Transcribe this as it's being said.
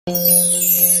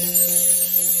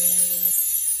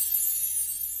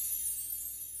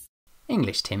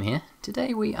EnglishTim here.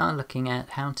 Today we are looking at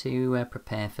how to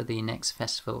prepare for the next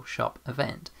festival shop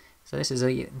event. So this is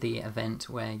the event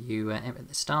where you, at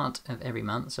the start of every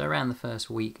month, so around the first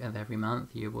week of every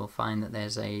month, you will find that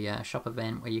there's a shop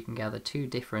event where you can gather two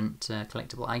different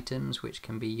collectible items which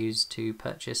can be used to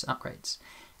purchase upgrades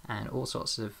and all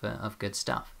sorts of good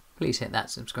stuff. Please hit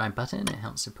that subscribe button, it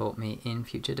helps support me in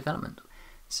future development.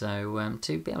 So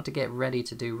to be able to get ready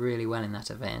to do really well in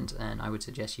that event, and I would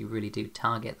suggest you really do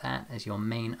target that as your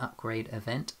main upgrade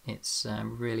event. It's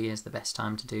really is the best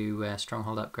time to do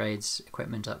stronghold upgrades,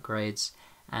 equipment upgrades,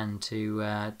 and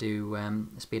to do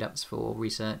speed ups for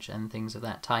research and things of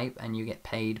that type, and you get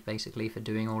paid basically for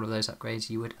doing all of those upgrades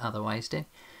you would otherwise do.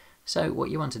 So what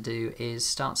you want to do is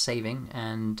start saving,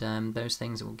 and those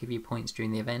things that will give you points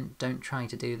during the event, don't try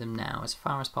to do them now. As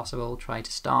far as possible, try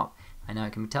to stop. I know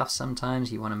it can be tough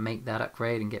sometimes, you want to make that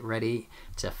upgrade and get ready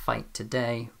to fight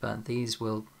today, but these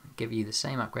will give you the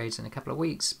same upgrades in a couple of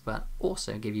weeks, but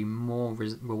also give you more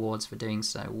rewards for doing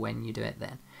so when you do it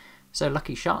then. So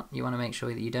lucky shot, you want to make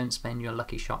sure that you don't spend your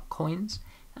lucky shot coins,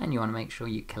 and you want to make sure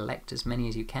you collect as many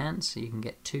as you can, so you can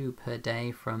get 2 per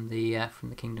day from the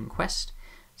Kingdom Quest.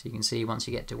 So you can see once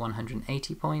you get to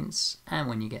 180 points, and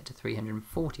when you get to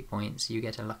 340 points, you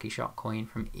get a lucky shot coin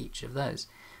from each of those.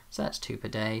 So that's 2 per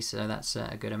day, so that's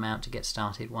a good amount to get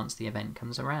started once the event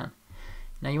comes around.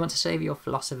 Now you want to save your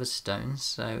Philosopher's Stones,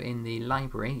 so in the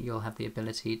library you'll have the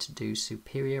ability to do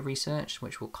superior research,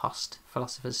 which will cost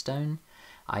Philosopher's Stone.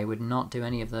 I would not do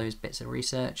any of those bits of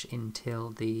research until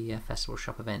the festival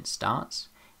shop event starts,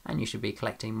 and you should be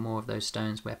collecting more of those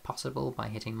stones where possible by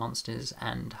hitting monsters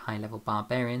and high-level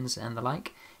barbarians and the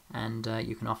like, and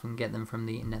you can often get them from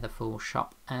the Netherfall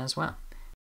shop as well.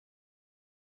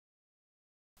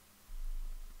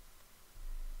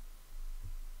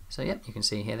 So yep, you can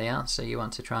see here they are. So you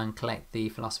want to try and collect the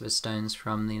Philosopher's Stones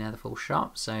from the Netherfall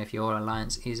shop. So if your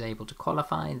alliance is able to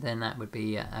qualify, then that would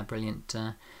be a brilliant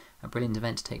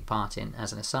event to take part in.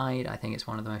 As an aside, I think it's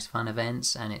one of the most fun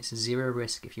events, and it's zero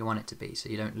risk if you want it to be. So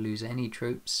you don't lose any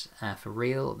troops for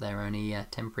real. They're only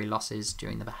temporary losses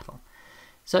during the battle.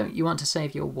 So you want to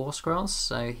save your war scrolls.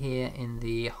 So here in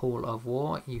the Hall of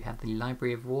War, you have the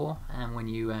Library of War, and when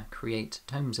you create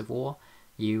Tomes of War,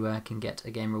 you can get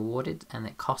again rewarded, and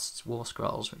it costs war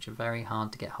scrolls, which are very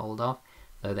hard to get hold of,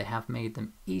 though they have made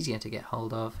them easier to get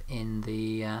hold of in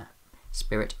the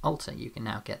Spirit Altar. You can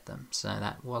now get them, so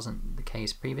that wasn't the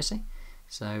case previously.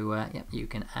 So yep, you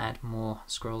can add more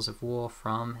scrolls of war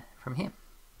from here,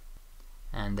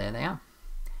 and there they are.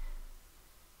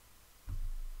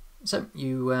 So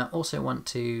you also want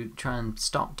to try and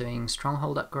stop doing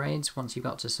stronghold upgrades once you've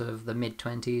got to sort of the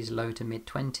mid-20s, low to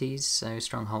mid-20s, so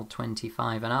stronghold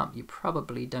 25 and up. You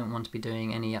probably don't want to be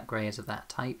doing any upgrades of that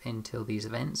type until these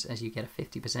events, as you get a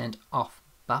 50% off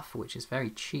buff, which is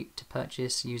very cheap to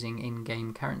purchase using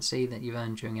in-game currency that you've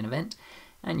earned during an event,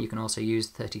 and you can also use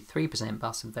 33%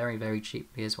 buffs very, very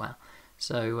cheaply as well.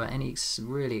 So any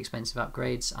really expensive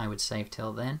upgrades I would save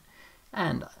till then.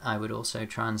 And I would also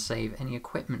try and save any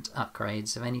equipment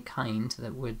upgrades of any kind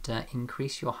that would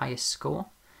increase your highest score.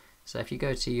 So if you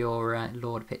go to your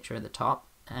Lord picture at the top,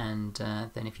 and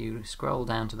then if you scroll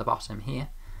down to the bottom here,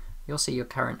 you'll see your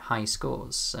current high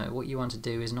scores. So what you want to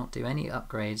do is not do any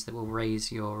upgrades that will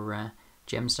raise your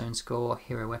gemstone score,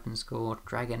 hero weapon score,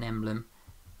 dragon emblem,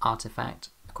 artifact,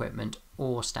 equipment,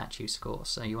 or statue score.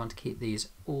 So you want to keep these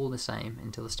all the same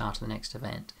until the start of the next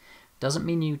event. Doesn't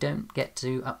mean you don't get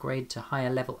to upgrade to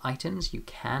higher level items, you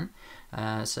can.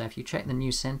 So if you check the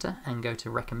news center and go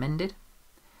to recommended,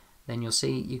 then you'll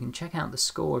see you can check out the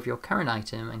score of your current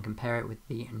item and compare it with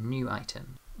the new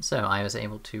item. So I was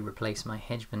able to replace my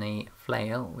hegemony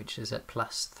flail, which is at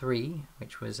 +3,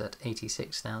 which was at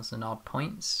 86,000 odd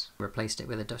points. Replaced it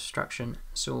with a destruction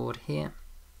sword here.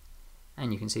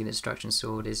 And you can see the destruction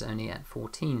sword is only at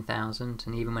 14,000,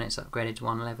 and even when it's upgraded to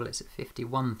 1 level it's at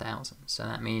 51,000. So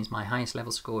that means my highest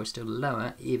level score is still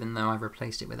lower, even though I've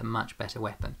replaced it with a much better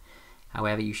weapon.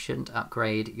 However, you shouldn't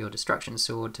upgrade your destruction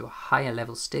sword to a higher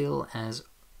level still, as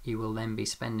you will then be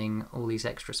spending all these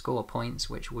extra score points,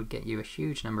 which would get you a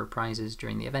huge number of prizes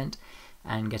during the event,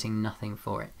 and getting nothing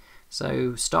for it.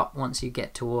 So stop once you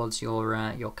get towards your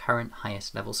current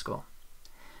highest level score.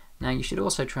 Now you should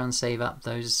also try and save up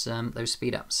those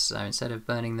speed ups, so instead of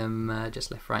burning them just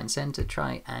left, right and centre,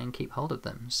 try and keep hold of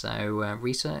them. So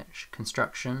research,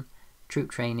 construction,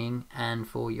 troop training, and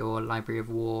for your Library of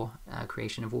War,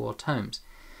 creation of war tomes.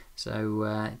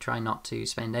 So try not to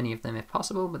spend any of them if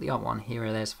possible, but the odd one here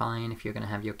or there is fine. If you're going to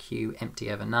have your queue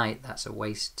empty overnight, that's a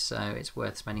waste, so it's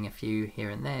worth spending a few here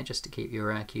and there just to keep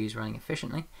your queues running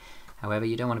efficiently. However,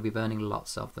 you don't want to be burning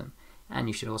lots of them, and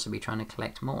you should also be trying to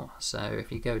collect more. So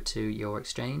if you go to your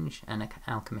exchange and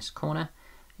Alchemist Corner,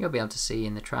 you'll be able to see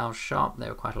in the trials shop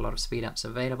there are quite a lot of speed ups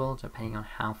available depending on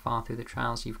how far through the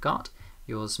trials you've got.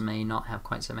 Yours may not have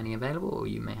quite so many available, or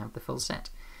you may have the full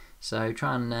set. So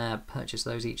try and purchase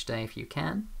those each day if you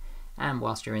can. And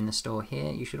whilst you're in the store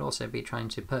here, you should also be trying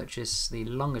to purchase the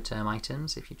longer term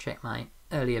items. If you check my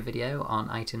earlier video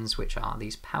on items which are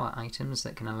these power items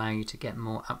that can allow you to get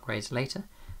more upgrades later.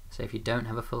 So if you don't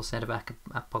have a full set of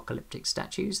apocalyptic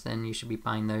statues, then you should be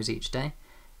buying those each day.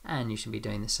 And you should be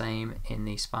doing the same in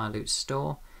the Spire Loot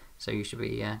store. So you should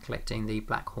be collecting the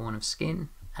Black Horn of Skin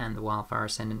and the Wildfire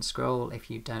Ascendant Scroll if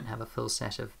you don't have a full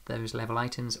set of those level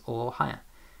items or higher.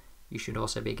 You should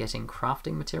also be getting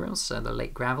crafting materials, so the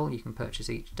Lake Gravel you can purchase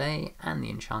each day, and the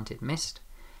Enchanted Mist.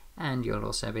 And you'll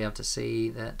also be able to see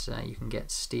that you can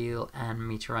get steel and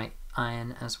meteorite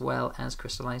iron as well as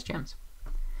crystallized gems.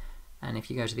 And if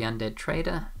you go to the Undead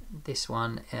Trader, this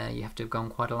one you have to have gone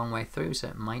quite a long way through, so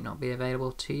it might not be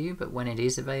available to you, but when it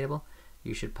is available,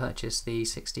 you should purchase the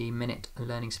 60-minute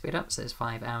learning speed ups. There's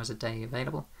 5 hours a day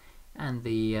available. And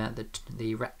the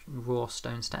raw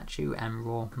stone statue and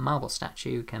raw marble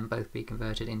statue can both be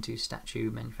converted into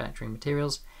statue manufacturing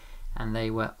materials, and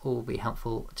they will all be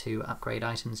helpful to upgrade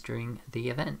items during the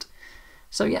event.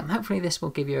 So yeah, hopefully this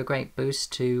will give you a great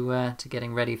boost to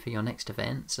getting ready for your next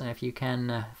event. So if you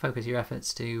can focus your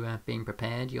efforts to being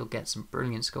prepared, you'll get some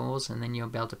brilliant scores, and then you'll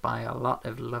be able to buy a lot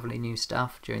of lovely new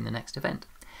stuff during the next event.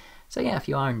 So yeah, if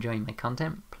you are enjoying my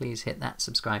content, please hit that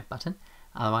subscribe button.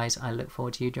 Otherwise, I look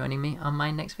forward to you joining me on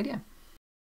my next video.